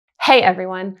Hey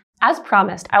everyone! As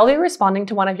promised, I will be responding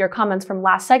to one of your comments from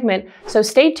last segment, so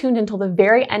stay tuned until the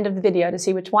very end of the video to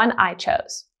see which one I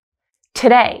chose.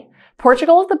 Today,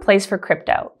 Portugal is the place for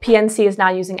crypto. PNC is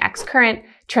now using xCurrent,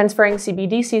 transferring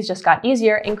CBDCs just got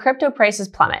easier, and crypto prices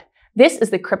plummet. This is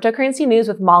the cryptocurrency news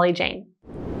with Molly Jane.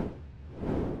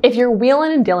 If you're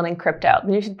wheeling and dealing in crypto,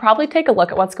 then you should probably take a look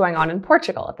at what's going on in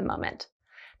Portugal at the moment.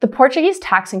 The Portuguese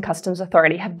Tax and Customs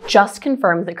Authority have just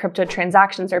confirmed that crypto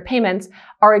transactions or payments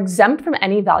are exempt from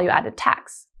any value-added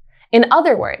tax. In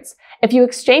other words, if you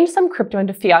exchange some crypto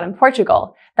into fiat in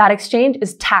Portugal, that exchange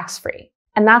is tax-free.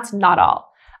 And that's not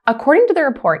all. According to the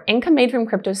report, income made from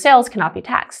crypto sales cannot be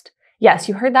taxed. Yes,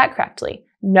 you heard that correctly.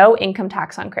 No income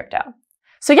tax on crypto.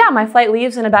 So yeah, my flight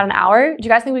leaves in about an hour. Do you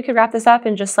guys think we could wrap this up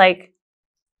and just finish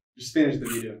the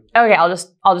video? Okay,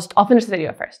 I'll finish the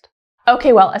video first.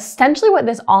 Okay, well, essentially what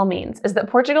this all means is that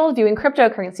Portugal is viewing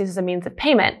cryptocurrencies as a means of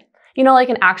payment, like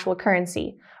an actual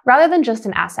currency, rather than just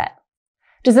an asset.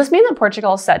 Does this mean that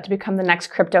Portugal is set to become the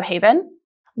next crypto haven?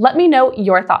 Let me know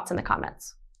your thoughts in the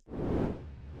comments.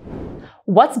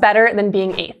 What's better than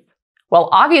being eighth? Well,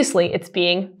 obviously it's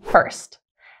being first.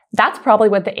 That's probably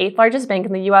what the 8th largest bank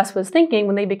in the US was thinking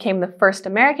when they became the first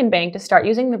American bank to start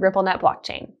using the RippleNet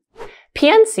blockchain.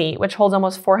 PNC, which holds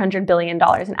almost $400 billion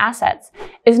in assets,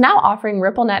 is now offering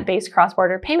RippleNet-based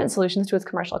cross-border payment solutions to its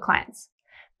commercial clients.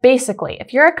 Basically,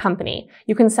 if you're a company,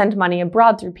 you can send money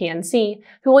abroad through PNC,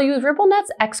 who will use RippleNet's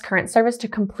xCurrent service to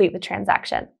complete the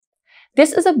transaction.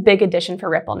 This is a big addition for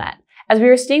RippleNet, as we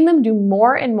are seeing them do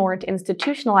more and more to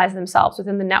institutionalize themselves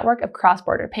within the network of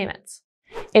cross-border payments.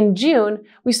 In June,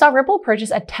 we saw Ripple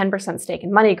purchase a 10% stake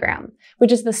in MoneyGram,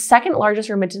 which is the second largest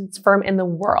remittance firm in the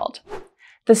world.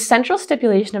 The central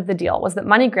stipulation of the deal was that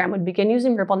MoneyGram would begin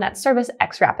using RippleNet's service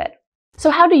xRapid. So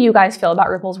how do you guys feel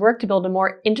about Ripple's work to build a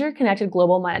more interconnected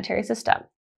global monetary system?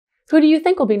 Who do you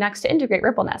think will be next to integrate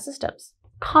RippleNet systems?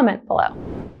 Comment below.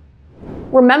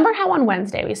 Remember how on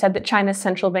Wednesday we said that China's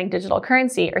central bank digital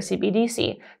currency, or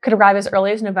CBDC, could arrive as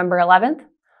early as November 11th?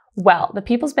 Well, the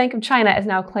People's Bank of China is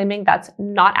now claiming that's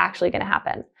not actually going to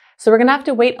happen. So we're going to have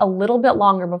to wait a little bit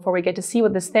longer before we get to see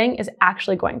what this thing is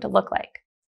actually going to look like.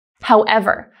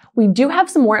 However, we do have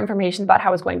some more information about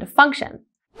how it's going to function.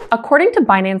 According to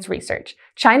Binance Research,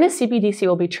 China's CBDC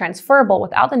will be transferable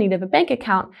without the need of a bank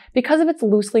account because of its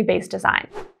loosely based design.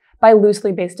 By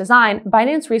loosely based design,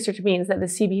 Binance Research means that the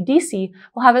CBDC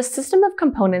will have a system of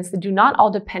components that do not all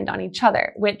depend on each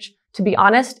other, which, to be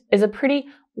honest, is a pretty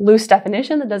loose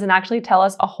definition that doesn't actually tell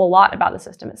us a whole lot about the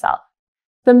system itself.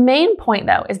 The main point,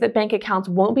 though, is that bank accounts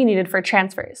won't be needed for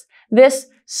transfers. This,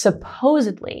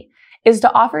 supposedly, is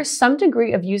to offer some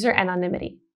degree of user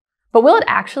anonymity. But will it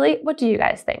actually? What do you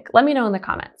guys think? Let me know in the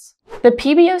comments. The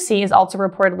PBOC is also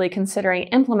reportedly considering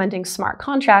implementing smart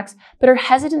contracts, but are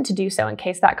hesitant to do so in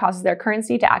case that causes their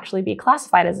currency to actually be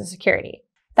classified as a security.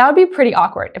 That would be pretty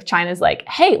awkward if China's like,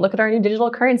 hey, look at our new digital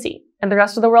currency. And the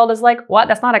rest of the world is like, what?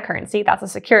 That's not a currency, that's a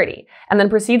security. And then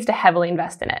proceeds to heavily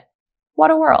invest in it. What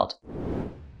a world.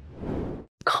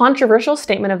 Controversial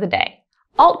statement of the day.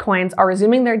 Altcoins are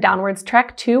resuming their downwards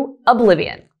trek to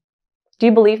oblivion. Do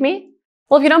you believe me?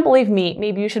 Well, if you don't believe me,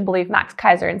 maybe you should believe Max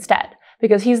Keiser instead,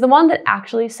 because he's the one that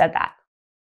actually said that.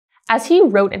 As he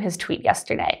wrote in his tweet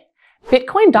yesterday,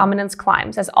 Bitcoin dominance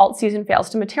climbs as alt season fails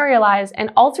to materialize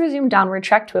and alts resume downward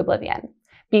trek to oblivion.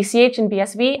 BCH and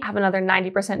BSV have another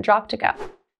 90% drop to go.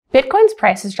 Bitcoin's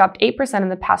price has dropped 8% in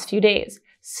the past few days,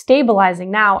 stabilizing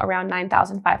now around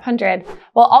 9,500,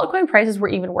 while altcoin prices were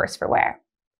even worse for wear.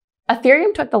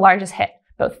 Ethereum took the largest hit,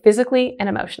 both physically and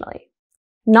emotionally.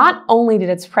 Not only did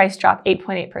its price drop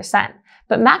 8.8%,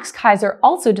 but Max Keiser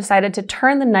also decided to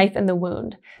turn the knife in the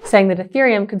wound, saying that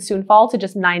Ethereum could soon fall to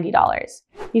just $90.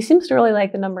 He seems to really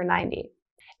like the number 90.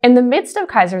 In the midst of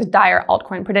Keiser's dire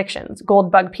altcoin predictions, gold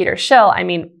bug Peter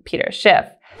Schiff,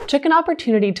 took an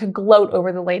opportunity to gloat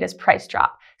over the latest price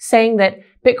drop, saying that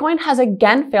Bitcoin has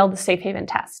again failed the safe haven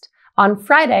test. On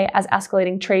Friday, as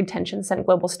escalating trade tensions sent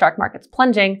global stock markets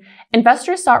plunging,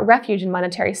 investors sought refuge in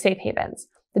monetary safe havens.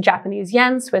 The Japanese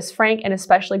yen, Swiss franc, and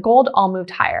especially gold all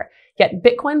moved higher, yet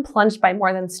Bitcoin plunged by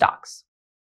more than stocks.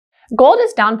 Gold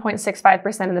is down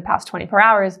 0.65% in the past 24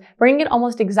 hours, bringing it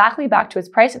almost exactly back to its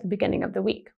price at the beginning of the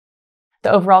week.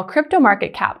 The overall crypto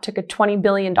market cap took a $20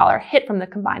 billion hit from the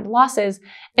combined losses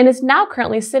and is now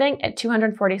currently sitting at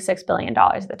 $246 billion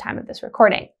at the time of this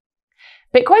recording.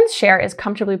 Bitcoin's share is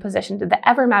comfortably positioned at the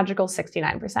ever-magical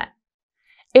 69%.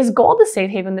 Is gold the safe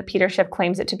haven that Peter Schiff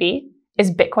claims it to be?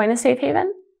 Is Bitcoin a safe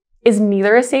haven? Is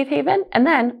neither a safe haven? And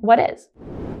then, what is?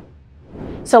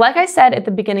 So like I said at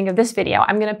the beginning of this video,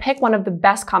 I'm going to pick one of the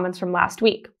best comments from last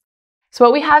week. So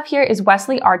what we have here is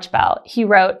Wesley Archbell. He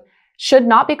wrote, should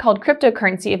not be called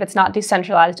cryptocurrency if it's not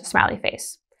decentralized smiley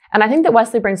face. And I think that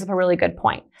Wesley brings up a really good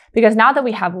point, because now that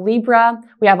we have Libra,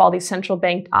 we have all these central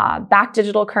bank backed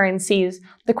digital currencies,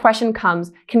 the question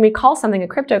comes, can we call something a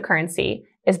cryptocurrency?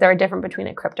 Is there a difference between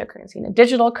a cryptocurrency and a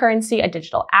digital currency, a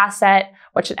digital asset?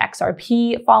 What should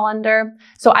XRP fall under?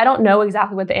 So I don't know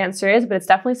exactly what the answer is, but it's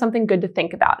definitely something good to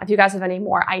think about. If you guys have any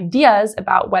more ideas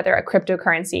about whether a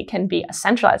cryptocurrency can be a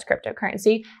centralized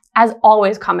cryptocurrency, as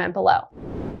always, comment below.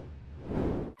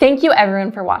 Thank you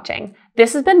everyone for watching.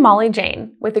 This has been Molly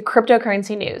Jane with the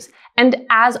cryptocurrency news. And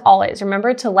as always,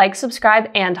 remember to like,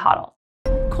 subscribe, and hodl.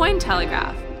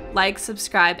 Cointelegraph. Like,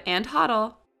 subscribe, and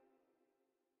hodl.